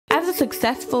a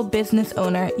successful business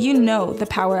owner, you know the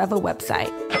power of a website.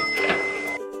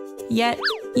 Yet,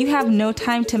 you have no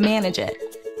time to manage it.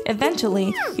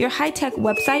 Eventually, your high-tech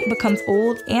website becomes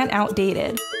old and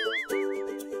outdated.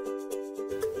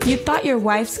 You thought your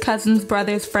wife's cousin's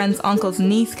brother's friend's uncle's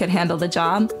niece could handle the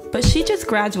job, but she just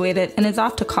graduated and is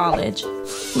off to college,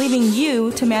 leaving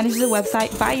you to manage the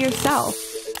website by yourself.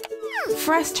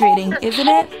 Frustrating, isn't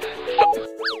it?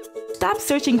 Stop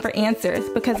searching for answers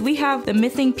because we have the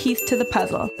missing piece to the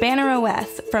puzzle,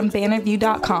 BannerOS from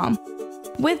BannerView.com.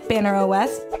 With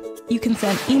BannerOS, you can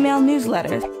send email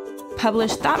newsletters,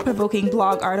 publish thought-provoking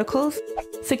blog articles,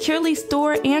 securely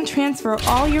store and transfer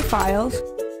all your files,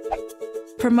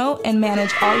 promote and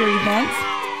manage all your events,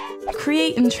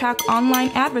 create and track online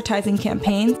advertising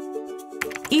campaigns,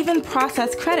 even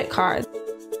process credit cards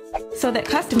so that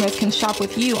customers can shop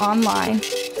with you online,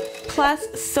 plus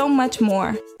so much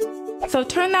more. So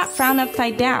turn that frown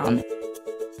upside down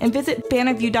and visit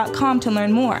BannerView.com to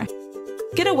learn more.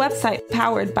 Get a website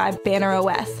powered by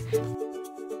BannerOS.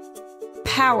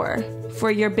 Power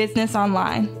for your business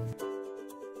online.